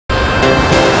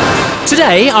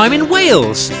Today I'm in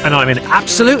Wales and I'm in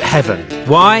absolute heaven.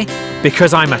 Why?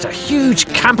 Because I'm at a huge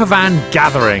campervan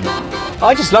gathering.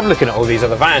 I just love looking at all these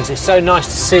other vans. It's so nice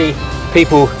to see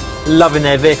people loving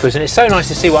their vehicles, and it's so nice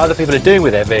to see what other people are doing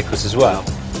with their vehicles as well.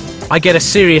 I get a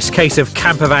serious case of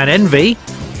campervan envy.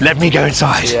 Let me go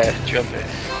inside. Yeah, jump in.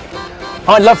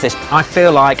 I love this. I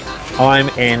feel like I'm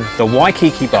in the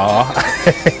Waikiki bar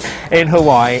in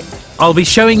Hawaii. I'll be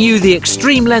showing you the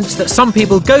extreme lengths that some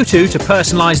people go to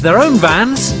personalise their own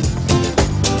vans.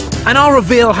 And I'll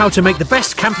reveal how to make the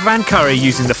best campervan curry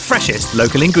using the freshest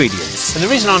local ingredients. And the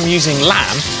reason I'm using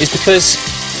lamb is because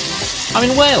I'm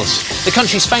in Wales. The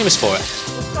country's famous for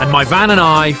it. And my van and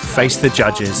I face the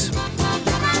judges.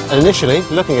 Initially,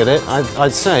 looking at it,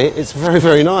 I'd say it's very,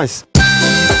 very nice.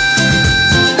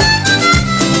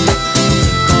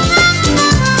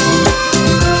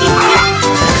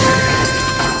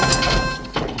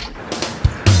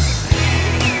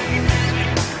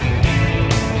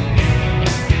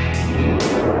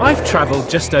 I've travelled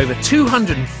just over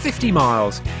 250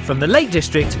 miles from the Lake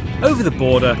District over the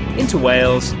border into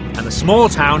Wales and the small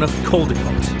town of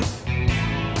Caldicot.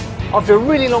 After a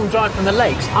really long drive from the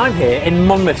lakes, I'm here in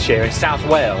Monmouthshire in South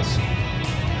Wales.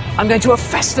 I'm going to a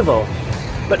festival,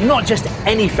 but not just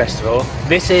any festival.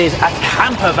 This is a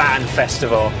campervan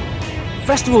festival.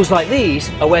 Festivals like these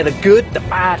are where the good, the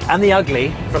bad and the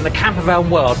ugly from the campervan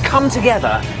world come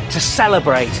together to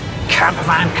celebrate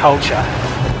campervan culture.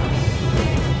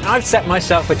 I've set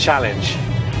myself a challenge.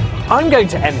 I'm going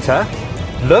to enter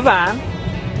the van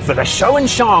for the show and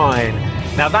shine.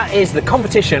 Now that is the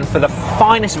competition for the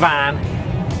finest van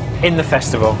in the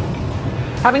festival.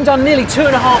 Having done nearly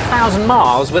 2,500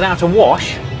 miles without a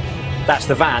wash, that's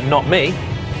the van, not me.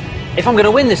 If I'm going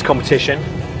to win this competition,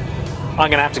 I'm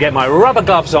going to have to get my rubber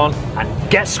gloves on and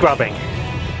get scrubbing.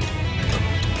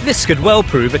 This could well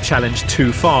prove a challenge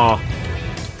too far.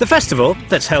 The festival,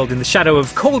 that's held in the shadow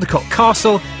of Caldicot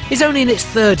Castle, is only in its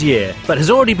third year, but has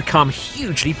already become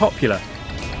hugely popular.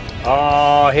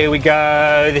 Oh, here we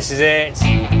go, this is it.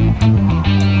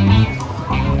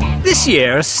 This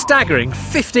year, a staggering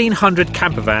 1,500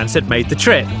 campervans had made the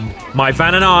trip. My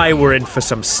van and I were in for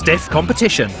some stiff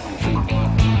competition.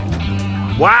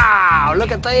 Wow, look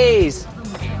at these!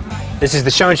 This is the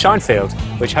show and shine field,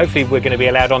 which hopefully we're going to be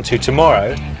allowed onto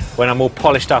tomorrow when I'm all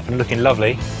polished up and looking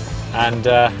lovely. And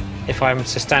if I'm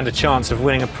to stand a chance of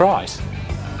winning a prize.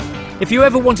 If you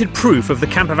ever wanted proof of the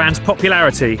campervan's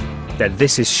popularity, then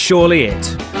this is surely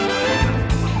it.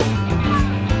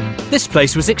 This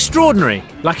place was extraordinary,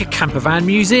 like a campervan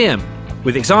museum,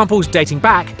 with examples dating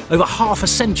back over half a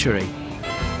century.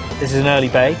 This is an early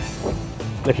bay,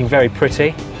 looking very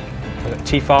pretty. We've got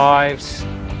T5s,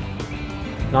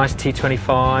 nice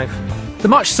T25. The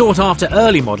much sought after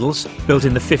early models, built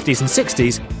in the 50s and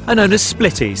 60s, are known as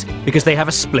splitties because they have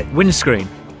a split windscreen.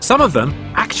 Some of them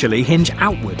actually hinge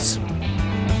outwards.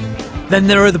 Then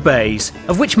there are the bays,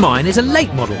 of which mine is a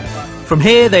late model. From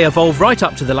here they evolve right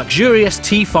up to the luxurious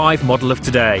T5 model of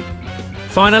today.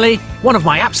 Finally, one of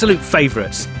my absolute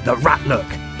favourites, the Rat Look.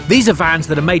 These are vans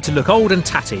that are made to look old and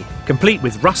tatty, complete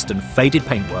with rust and faded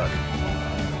paintwork.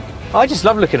 I just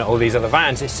love looking at all these other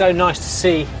vans. It's so nice to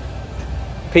see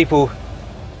people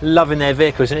loving their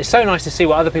vehicles, and it's so nice to see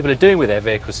what other people are doing with their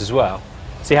vehicles as well.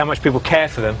 See how much people care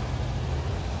for them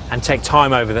and take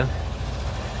time over them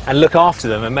and look after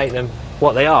them and make them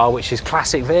what they are, which is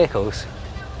classic vehicles.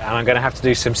 And I'm going to have to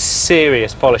do some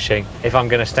serious polishing if I'm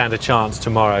going to stand a chance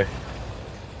tomorrow.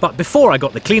 But before I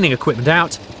got the cleaning equipment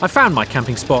out, I found my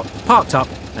camping spot, parked up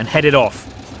and headed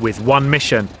off with one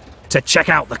mission: to check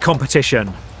out the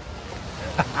competition.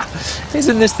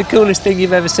 Isn't this the coolest thing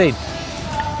you've ever seen?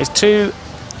 It's two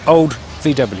old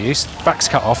VWs, backs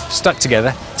cut off, stuck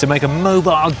together to make a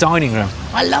mobile dining room.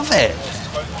 I love it.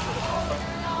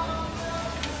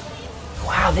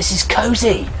 Wow, this is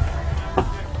cosy.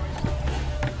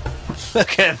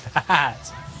 Look at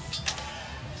that.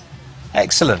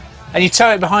 Excellent. And you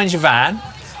tow it behind your van.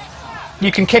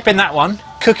 You can kip in that one,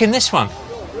 cook in this one.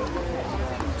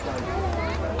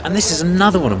 And this is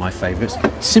another one of my favourites,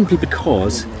 simply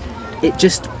because it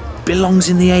just belongs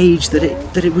in the age that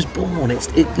it was born.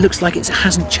 It looks like it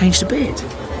hasn't changed a bit.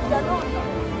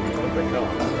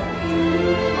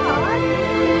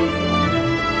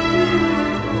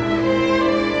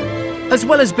 As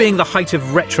well as being the height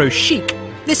of retro chic,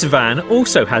 this van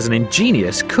also has an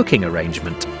ingenious cooking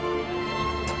arrangement.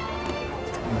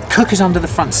 Cookers under the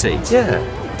front seat. Yeah.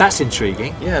 That's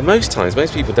intriguing. Yeah, most times,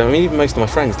 most people don't. I mean, even most of my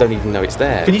friends don't even know it's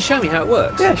there. Can you show me how it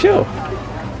works? Yeah, sure.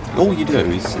 All you do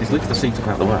is lift the seat up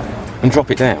out of the way and drop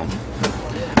it down.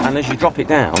 And as you drop it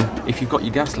down, if you've got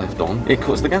your gas left on, it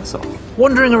cuts the gas off.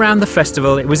 Wandering around the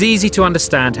festival, it was easy to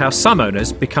understand how some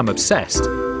owners become obsessed.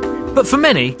 But for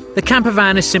many, the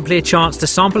campervan is simply a chance to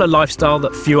sample a lifestyle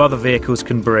that few other vehicles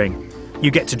can bring. You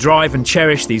get to drive and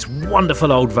cherish these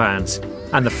wonderful old vans,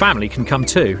 and the family can come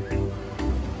too.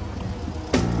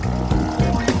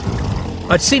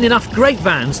 I'd seen enough great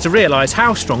vans to realise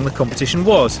how strong the competition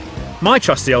was. My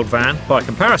trusty old van, by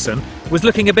comparison, was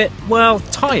looking a bit, well,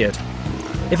 tired.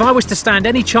 If I was to stand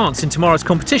any chance in tomorrow's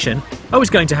competition, I was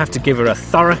going to have to give her a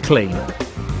thorough clean.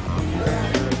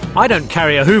 I don't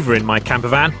carry a hoover in my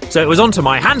campervan, so it was onto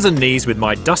my hands and knees with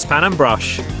my dustpan and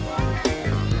brush.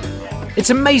 It's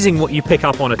amazing what you pick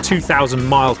up on a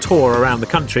 2,000-mile tour around the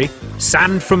country.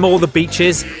 Sand from all the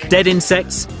beaches, dead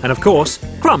insects, and of course,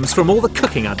 crumbs from all the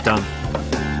cooking I'd done.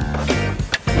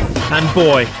 And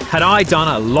boy, had I done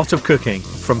a lot of cooking.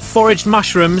 From foraged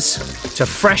mushrooms to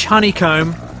fresh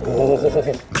honeycomb,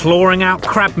 clawing out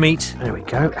crab meat, there we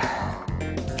go,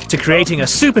 to creating a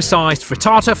supersized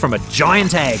frittata from a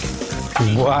giant egg.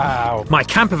 Wow. My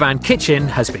campervan kitchen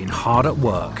has been hard at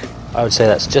work. I would say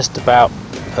that's just about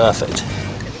perfect.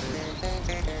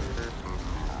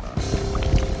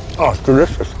 Oh, it's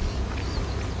delicious.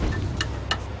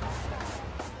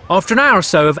 After an hour or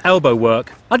so of elbow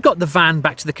work, I'd got the van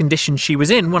back to the condition she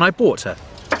was in when I bought her.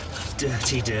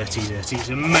 Dirty, dirty, dirty. It's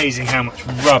amazing how much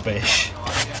rubbish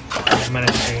I've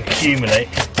managed to accumulate.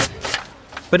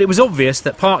 But it was obvious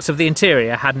that parts of the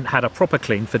interior hadn't had a proper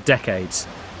clean for decades.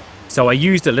 So I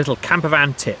used a little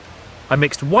campervan tip. I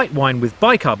mixed white wine with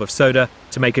bicarb of soda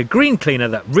to make a green cleaner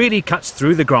that really cuts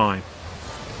through the grime.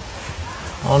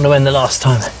 I wonder when the last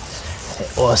time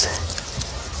it was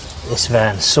this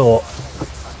van saw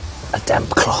a damp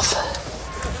cloth.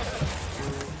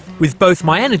 With both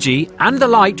my energy and the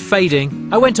light fading,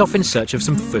 I went off in search of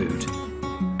some food.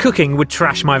 Cooking would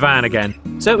trash my van again,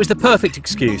 so it was the perfect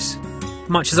excuse.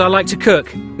 Much as I like to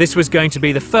cook, this was going to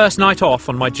be the first night off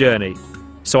on my journey,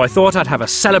 so I thought I'd have a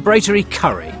celebratory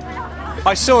curry.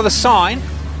 I saw the sign,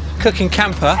 cooking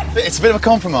camper. It's a bit of a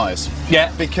compromise.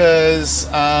 Yeah. Because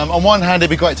on one hand, it'd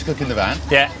be great to cook in the van.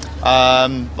 Yeah.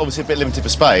 Obviously a bit limited for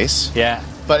space. Yeah.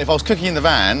 But if I was cooking in the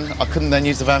van, I couldn't then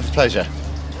use the van for pleasure.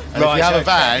 And if you have a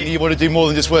van, you want to do more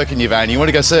than just work in your van. You want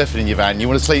to go surfing in your van. You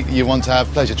want to sleep. You want to have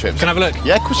pleasure trips. Can I have a look?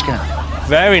 Yeah, of course you can.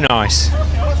 Very nice.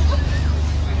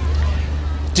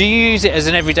 Do you use it as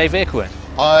an everyday vehicle then?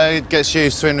 I get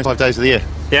used 305 days of the year.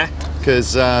 Yeah.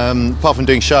 Because apart from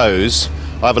doing shows,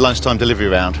 I have a lunchtime delivery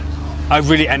round. I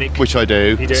really, and it, which I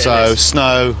do. You do it so in this.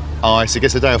 Snow, ice. It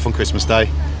gets a day off on Christmas Day.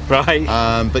 Right.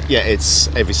 But yeah, it's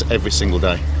every single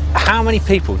day. How many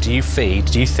people do you feed,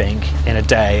 do you think, in a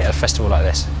day at a festival like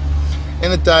this?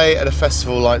 In a day at a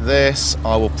festival like this,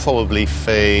 I will probably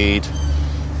feed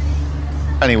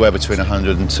anywhere between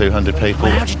 100 and 200 people.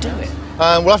 Well, how do you do it?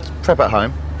 We'll have to prep at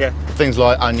home. Yeah. Things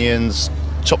like onions,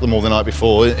 chop them all the night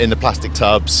before in the plastic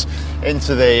tubs,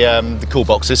 into the cool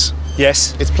boxes.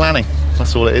 Yes. It's planning.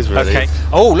 That's all it is, really. Okay.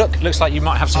 Oh, look, looks like you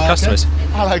might have some customers.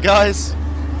 Hello, guys.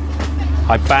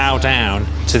 I bow down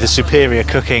to the superior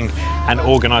cooking and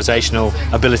organisational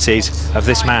abilities of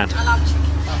this man.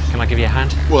 Can I give you a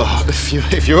hand? Well,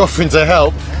 if you're offering to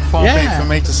help, far be it from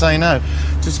me to say no.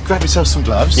 Just grab yourself some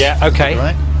gloves. Yeah, okay.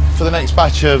 Right. For the next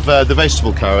batch of the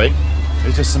vegetable curry,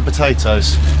 there's just some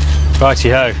potatoes.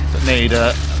 Righty-ho.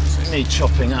 That need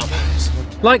chopping up.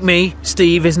 Like me,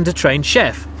 Steve isn't a trained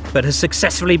chef, but has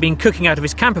successfully been cooking out of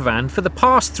his campervan for the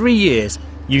past 3 years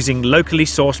using locally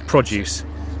sourced produce.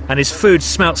 And his food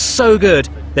smelt so good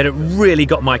that it really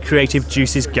got my creative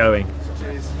juices going.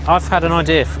 I've had an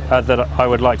idea that I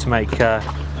would like to make a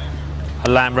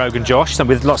lamb rogan josh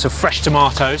with lots of fresh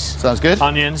tomatoes. Sounds good.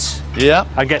 Onions. Yeah.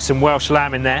 I'd get some Welsh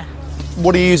lamb in there.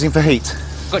 What are you using for heat?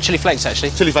 I've got chilli flakes actually.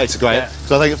 Chilli flakes are great. Yeah.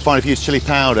 So I think it's fine if you use chilli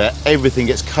powder, everything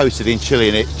gets coated in chilli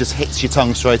and it just hits your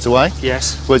tongue straight away.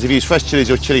 Yes. Whereas if you use fresh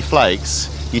chillies or chilli flakes,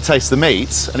 you taste the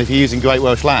meat, and if you're using Great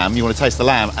Welsh lamb, you want to taste the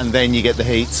lamb and then you get the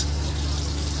heat.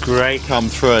 Great. Come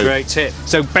through. Great tip.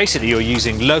 So basically you're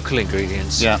using local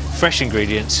ingredients, yeah, fresh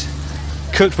ingredients,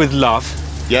 cooked with love.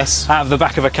 Yes. Out of the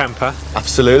back of a camper.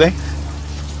 Absolutely.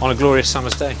 On a glorious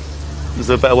summer's day. Is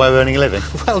there a better way of earning a living?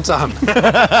 Well done.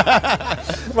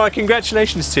 My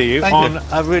congratulations to you on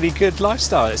a really good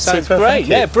lifestyle. It sounds great.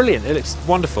 Yeah, brilliant. It looks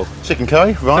wonderful. Chicken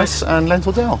curry, rice and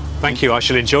lentil dal. Thank you. I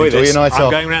shall enjoy this. Your night I'm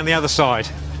off. going around the other side.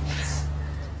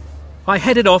 I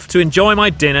headed off to enjoy my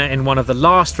dinner in one of the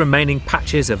last remaining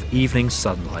patches of evening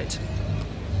sunlight.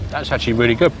 That's actually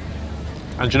really good.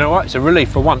 And do you know what? It's a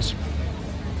relief for once.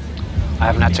 I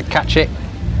haven't had to catch it,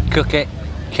 cook it,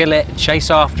 kill it, chase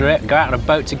after it, go out on a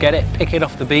boat to get it, pick it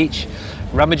off the beach,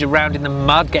 rummage around in the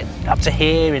mud, get up to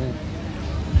here and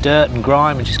dirt and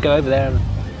grime and just go over there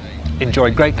and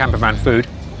enjoy great campervan food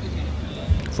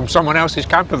from someone else's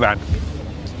campervan.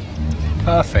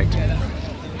 Perfect.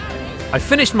 I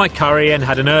finished my curry and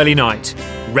had an early night,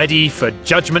 ready for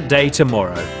Judgment Day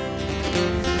tomorrow.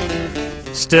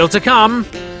 Still to come,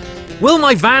 will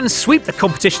my van sweep the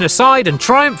competition aside and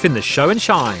triumph in the show and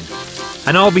shine?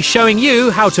 And I'll be showing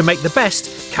you how to make the best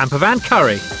campervan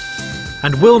curry.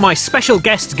 And will my special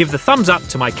guest give the thumbs up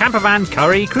to my campervan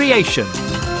curry creation?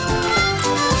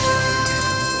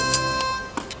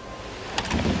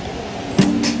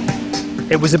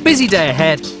 It was a busy day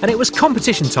ahead and it was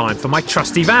competition time for my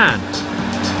trusty van.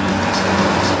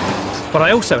 But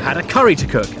I also had a curry to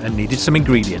cook and needed some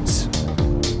ingredients.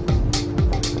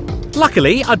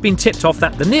 Luckily, I'd been tipped off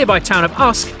that the nearby town of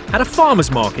Usk had a farmer's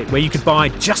market where you could buy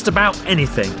just about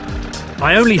anything.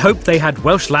 I only hoped they had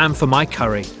Welsh lamb for my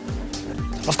curry.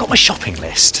 I've got my shopping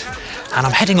list and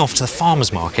I'm heading off to the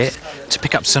farmer's market to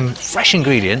pick up some fresh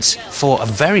ingredients for a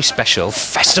very special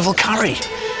festival curry.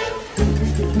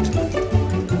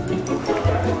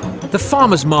 The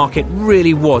farmer's market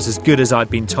really was as good as I'd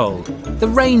been told. The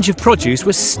range of produce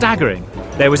was staggering.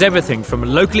 There was everything from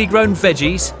locally grown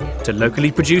veggies to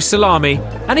locally produced salami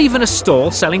and even a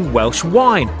stall selling Welsh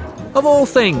wine, of all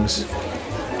things.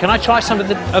 Can I try some of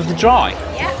the dry?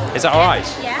 Yeah. Is that all right?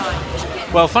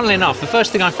 Yeah. Well, funnily enough, the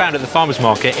first thing I found at the farmer's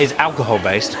market is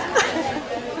alcohol-based,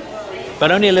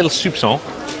 but only a little soupçon.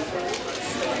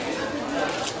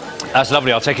 That's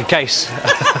lovely, I'll take a case.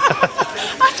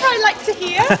 That's what I like to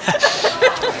hear.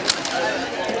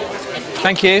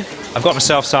 Thank you. I've got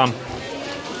myself some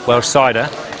Welsh cider,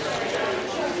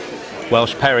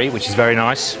 Welsh perry, which is very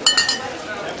nice,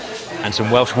 and some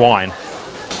Welsh wine.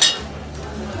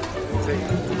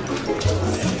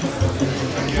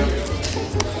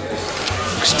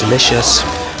 Looks delicious.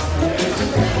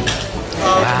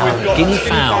 Wow, guinea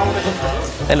fowl.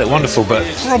 They look wonderful, but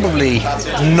probably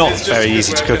not very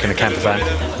easy to cook in a camper van.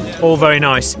 All very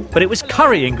nice, but it was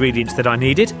curry ingredients that I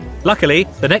needed. Luckily,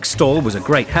 the next stall was a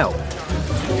great help.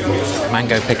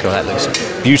 Mango pickle, that looks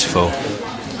beautiful.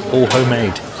 All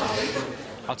homemade.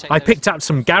 I picked up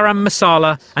some garam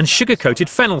masala and sugar-coated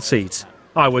fennel seeds.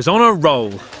 I was on a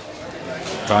roll.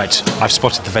 Right, I've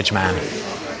spotted the veg man.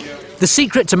 The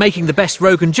secret to making the best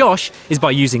Rogan Josh is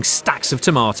by using stacks of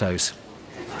tomatoes.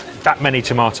 That many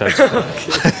tomatoes.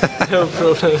 No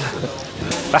problem.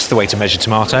 That's the way to measure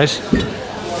tomatoes.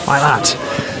 Like that.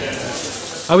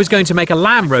 I was going to make a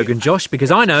lamb Rogan Josh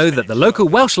because I know that the local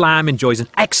Welsh lamb enjoys an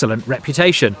excellent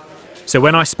reputation. So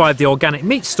when I spied the organic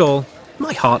meat stall,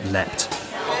 my heart leapt.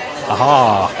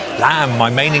 Aha, lamb, my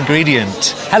main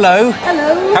ingredient. Hello.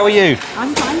 Hello. How are you?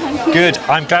 I'm fine, thank you. Good.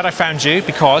 I'm glad I found you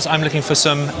because I'm looking for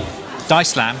some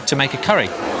diced lamb to make a curry.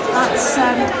 That's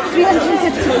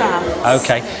 350 grams.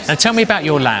 Okay. Now tell me about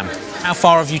your lamb. How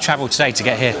far have you travelled today to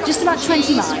get here? Just about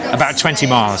 20 miles. About 20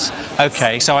 miles.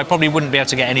 Okay, so I probably wouldn't be able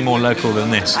to get any more local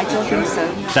than this. I don't think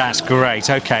so. That's great,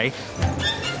 okay.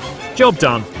 Job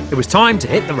done. It was time to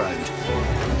hit the road.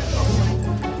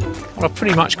 Well, I've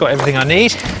pretty much got everything I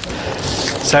need.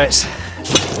 So it's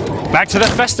back to the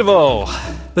festival.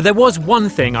 But there was one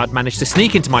thing I'd managed to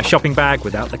sneak into my shopping bag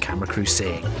without the camera crew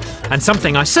seeing. And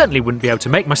something I certainly wouldn't be able to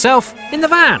make myself in the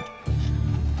van.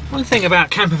 One thing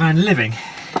about campervan living,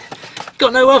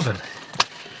 got no oven.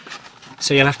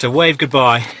 So you'll have to wave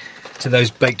goodbye to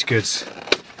those baked goods.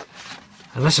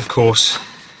 Unless, of course,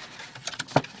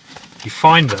 you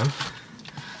find them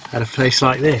at a place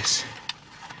like this.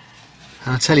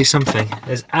 And I'll tell you something,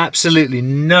 there's absolutely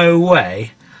no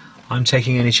way I'm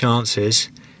taking any chances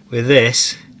with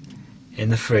this in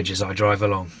the fridge as I drive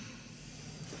along.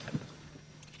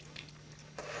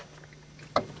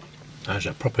 There's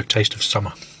a proper taste of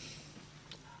summer.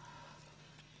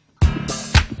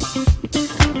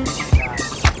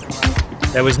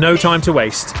 There was no time to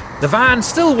waste. The van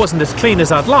still wasn't as clean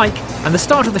as I'd like, and the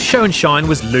start of the show and shine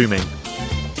was looming.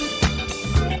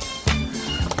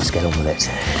 Let's get on with it.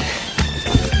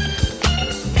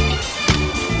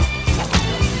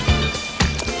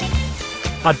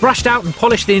 I'd brushed out and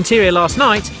polished the interior last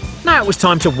night. Now it was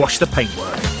time to wash the paintwork.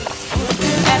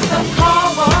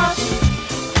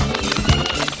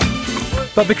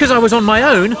 But because I was on my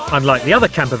own, unlike the other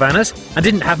campervanners, and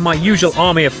didn't have my usual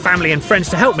army of family and friends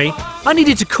to help me, I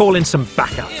needed to call in some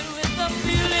backup.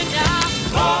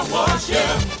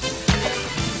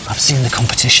 I've seen the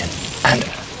competition and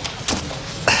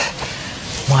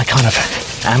my kind of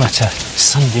amateur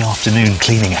Sunday afternoon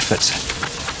cleaning efforts,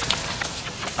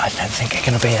 I don't think are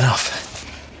going to be enough.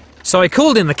 So I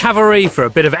called in the cavalry for a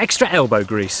bit of extra elbow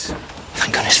grease.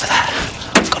 Thank goodness for that.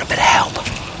 I've got a bit of help.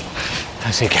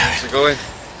 How's it going? How's it going?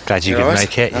 Glad you all could right?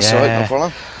 make it. That's yeah. all right, no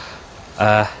problem.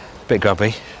 Bit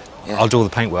grubby. Yeah. I'll do all the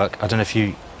paintwork. I don't know if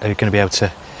you are going to be able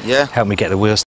to Yeah. help me get the wheels.